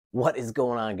What is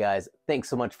going on, guys? Thanks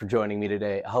so much for joining me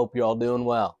today. I hope you're all doing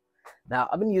well. Now,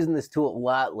 I've been using this tool a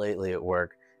lot lately at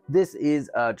work. This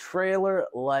is a trailer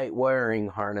light wiring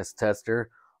harness tester.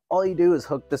 All you do is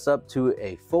hook this up to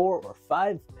a 4 or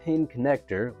 5 pin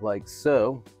connector like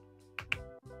so.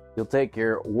 You'll take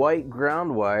your white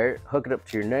ground wire, hook it up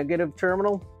to your negative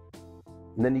terminal,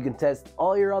 and then you can test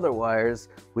all your other wires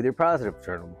with your positive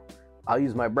terminal. I'll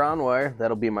use my brown wire,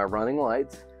 that'll be my running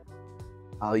lights.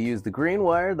 I'll use the green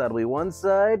wire, that'll be one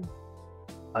side.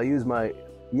 I'll use my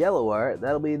yellow wire,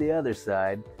 that'll be the other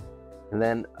side. And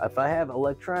then if I have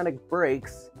electronic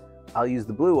brakes, I'll use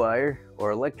the blue wire, or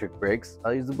electric brakes,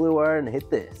 I'll use the blue wire and hit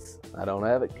this. I don't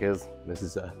have it because this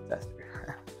is a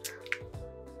tester.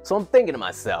 So I'm thinking to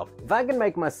myself, if I can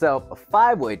make myself a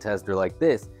 5-way tester like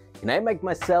this, can I make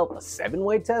myself a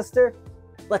 7-way tester?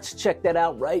 Let's check that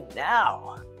out right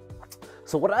now.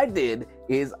 So what I did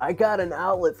is I got an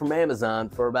outlet from Amazon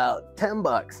for about 10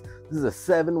 bucks. This is a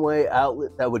 7-way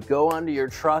outlet that would go onto your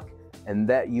truck and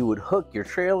that you would hook your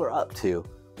trailer up to.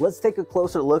 Let's take a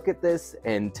closer look at this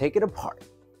and take it apart.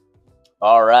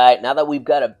 All right, now that we've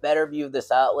got a better view of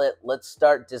this outlet, let's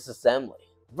start disassembly.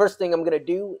 First thing I'm gonna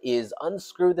do is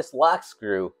unscrew this lock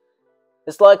screw.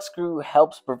 This lock screw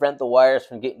helps prevent the wires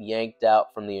from getting yanked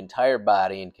out from the entire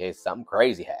body in case something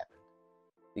crazy happens.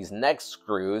 These next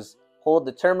screws hold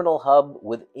the terminal hub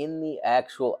within the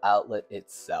actual outlet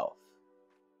itself.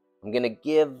 I'm going to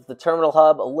give the terminal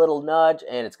hub a little nudge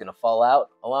and it's going to fall out,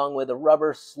 along with a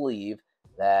rubber sleeve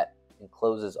that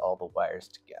encloses all the wires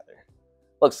together.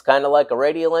 Looks kind of like a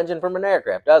radial engine from an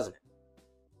aircraft, doesn't it?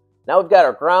 Now we've got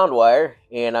our ground wire,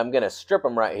 and I'm going to strip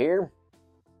them right here.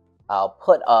 I'll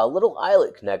put a little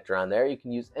eyelet connector on there. You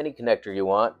can use any connector you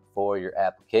want for your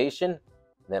application.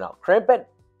 Then I'll crimp it.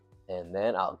 And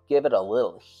then I'll give it a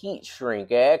little heat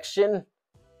shrink action.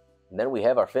 And then we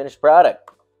have our finished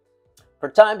product. For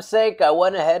time's sake, I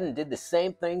went ahead and did the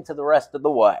same thing to the rest of the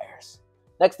wires.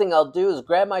 Next thing I'll do is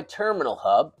grab my terminal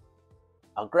hub.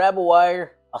 I'll grab a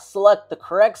wire. I'll select the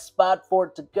correct spot for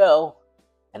it to go.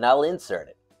 And I'll insert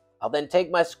it. I'll then take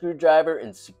my screwdriver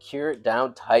and secure it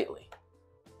down tightly.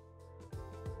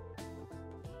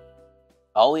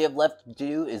 All we have left to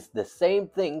do is the same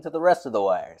thing to the rest of the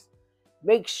wires.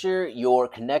 Make sure your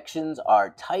connections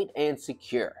are tight and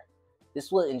secure.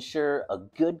 This will ensure a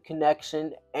good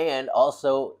connection and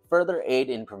also further aid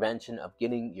in prevention of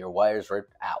getting your wires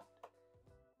ripped out.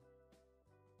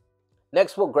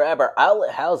 Next, we'll grab our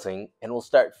outlet housing and we'll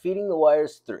start feeding the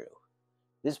wires through.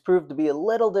 This proved to be a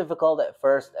little difficult at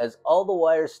first as all the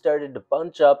wires started to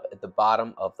bunch up at the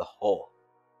bottom of the hole.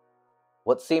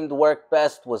 What seemed to work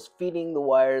best was feeding the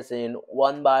wires in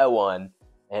one by one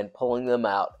and pulling them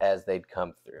out as they'd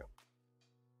come through.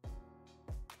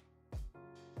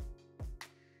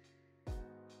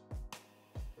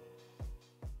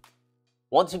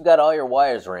 Once you've got all your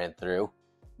wires ran through,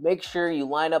 make sure you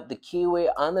line up the keyway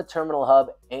on the terminal hub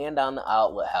and on the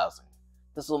outlet housing.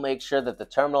 This will make sure that the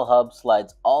terminal hub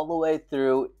slides all the way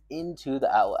through into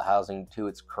the outlet housing to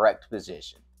its correct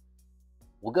position.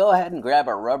 We'll go ahead and grab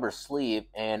our rubber sleeve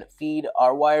and feed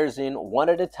our wires in one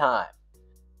at a time.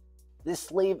 This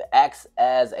sleeve acts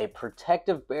as a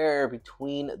protective barrier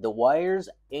between the wires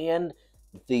and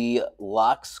the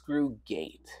lock screw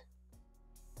gate.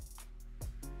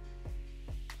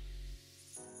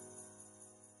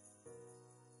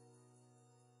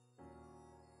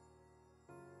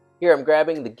 Here I'm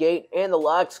grabbing the gate and the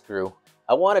lock screw.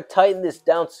 I want to tighten this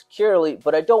down securely,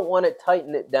 but I don't want to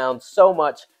tighten it down so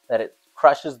much that it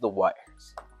crushes the wires.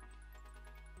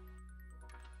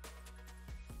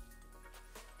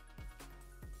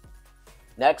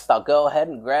 Next, I'll go ahead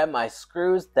and grab my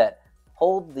screws that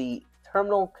hold the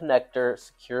terminal connector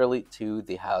securely to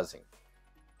the housing.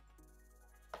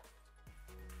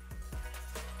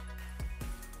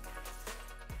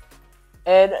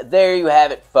 And there you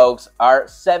have it, folks, our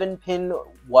 7-pin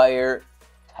wire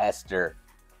tester.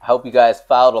 I hope you guys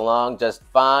followed along just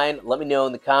fine. Let me know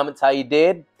in the comments how you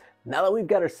did. Now that we've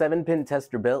got our 7-pin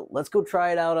tester built, let's go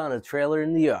try it out on a trailer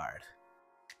in the yard.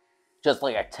 Just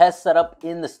like our test setup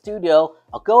in the studio,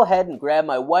 I'll go ahead and grab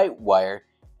my white wire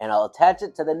and I'll attach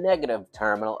it to the negative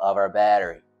terminal of our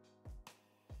battery.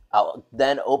 I'll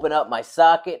then open up my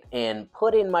socket and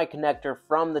put in my connector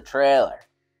from the trailer.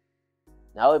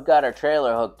 Now we've got our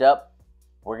trailer hooked up,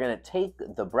 we're going to take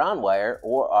the brown wire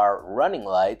or our running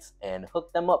lights and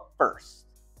hook them up first.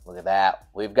 Look at that,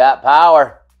 we've got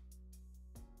power.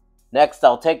 Next,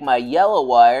 I'll take my yellow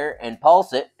wire and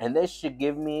pulse it, and this should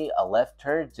give me a left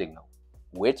turn signal,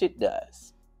 which it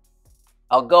does.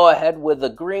 I'll go ahead with the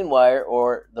green wire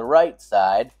or the right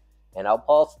side, and I'll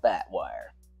pulse that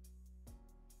wire.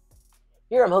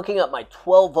 Here I'm hooking up my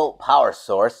 12-volt power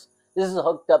source. This is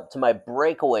hooked up to my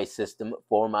breakaway system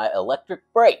for my electric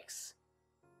brakes.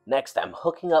 Next, I'm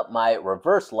hooking up my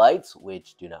reverse lights,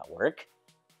 which do not work.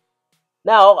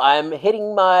 Now I'm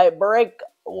hitting my brake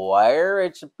wire,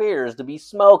 which appears to be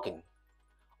smoking.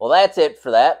 Well, that's it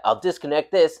for that. I'll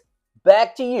disconnect this.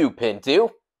 Back to you, Pintu.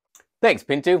 Thanks,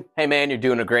 Pintu. Hey man, you're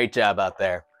doing a great job out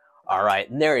there. Alright,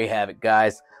 and there you have it,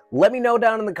 guys. Let me know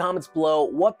down in the comments below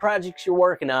what projects you're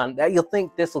working on that you'll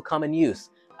think this will come in use.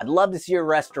 I'd love to see your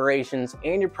restorations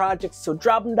and your projects, so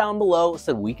drop them down below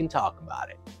so we can talk about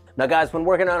it. Now guys, when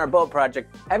working on our boat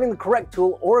project, having the correct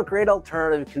tool or a great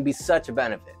alternative can be such a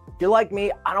benefit. If you're like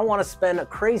me, I don't want to spend a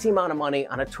crazy amount of money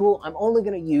on a tool I'm only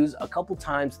going to use a couple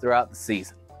times throughout the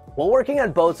season. While working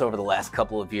on boats over the last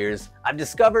couple of years, I've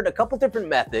discovered a couple different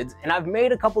methods and I've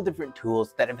made a couple different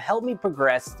tools that have helped me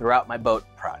progress throughout my boat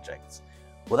projects.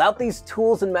 Without these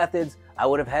tools and methods, I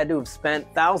would have had to have spent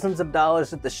thousands of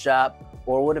dollars at the shop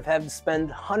or would have had to spend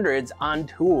hundreds on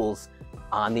tools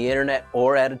on the internet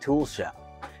or at a tool shop.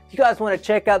 If you guys want to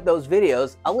check out those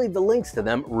videos, I'll leave the links to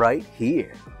them right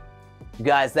here. You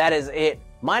guys, that is it.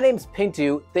 My name's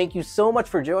Pintu. Thank you so much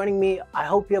for joining me. I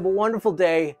hope you have a wonderful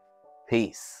day.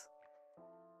 Peace.